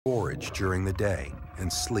forage during the day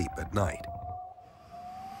and sleep at night.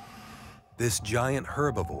 This giant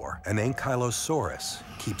herbivore, an Ankylosaurus,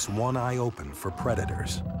 keeps one eye open for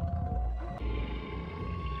predators.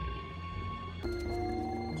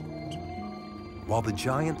 While the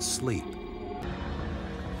giants sleep,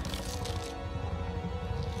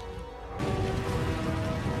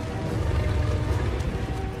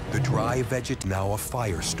 the dry vegetation now a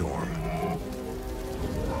firestorm.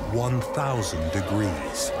 1,000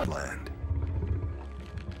 degrees land.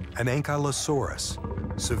 An Ankylosaurus,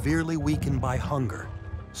 severely weakened by hunger,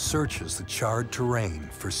 searches the charred terrain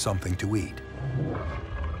for something to eat.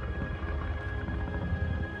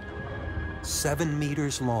 7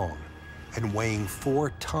 meters long and weighing 4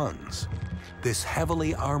 tons, this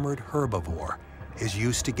heavily armored herbivore is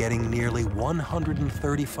used to getting nearly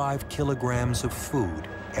 135 kilograms of food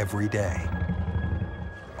every day.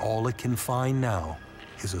 All it can find now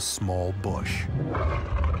is a small bush.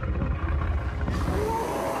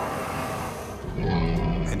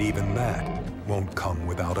 And even that won't come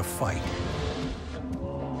without a fight.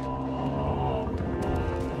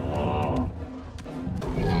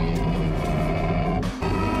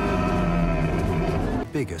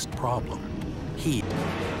 Biggest problem, heat.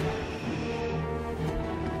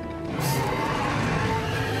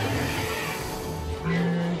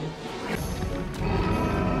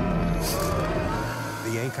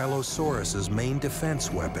 The Ankylosaurus's main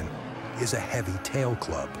defense weapon is a heavy tail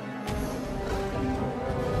club.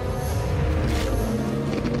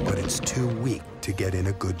 But it's too weak to get in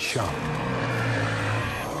a good shot.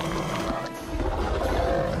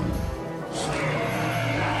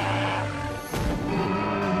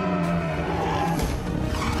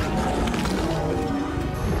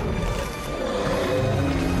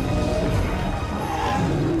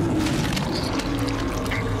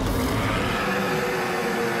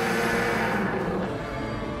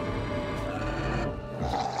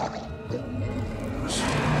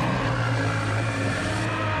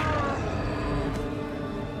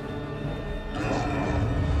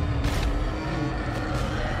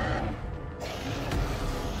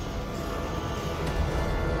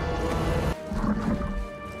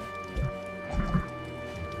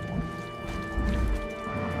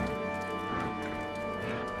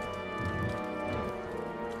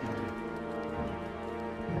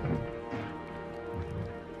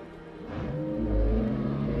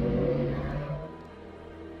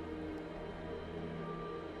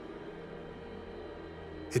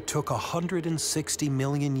 It took 160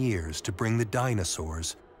 million years to bring the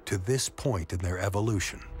dinosaurs to this point in their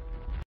evolution.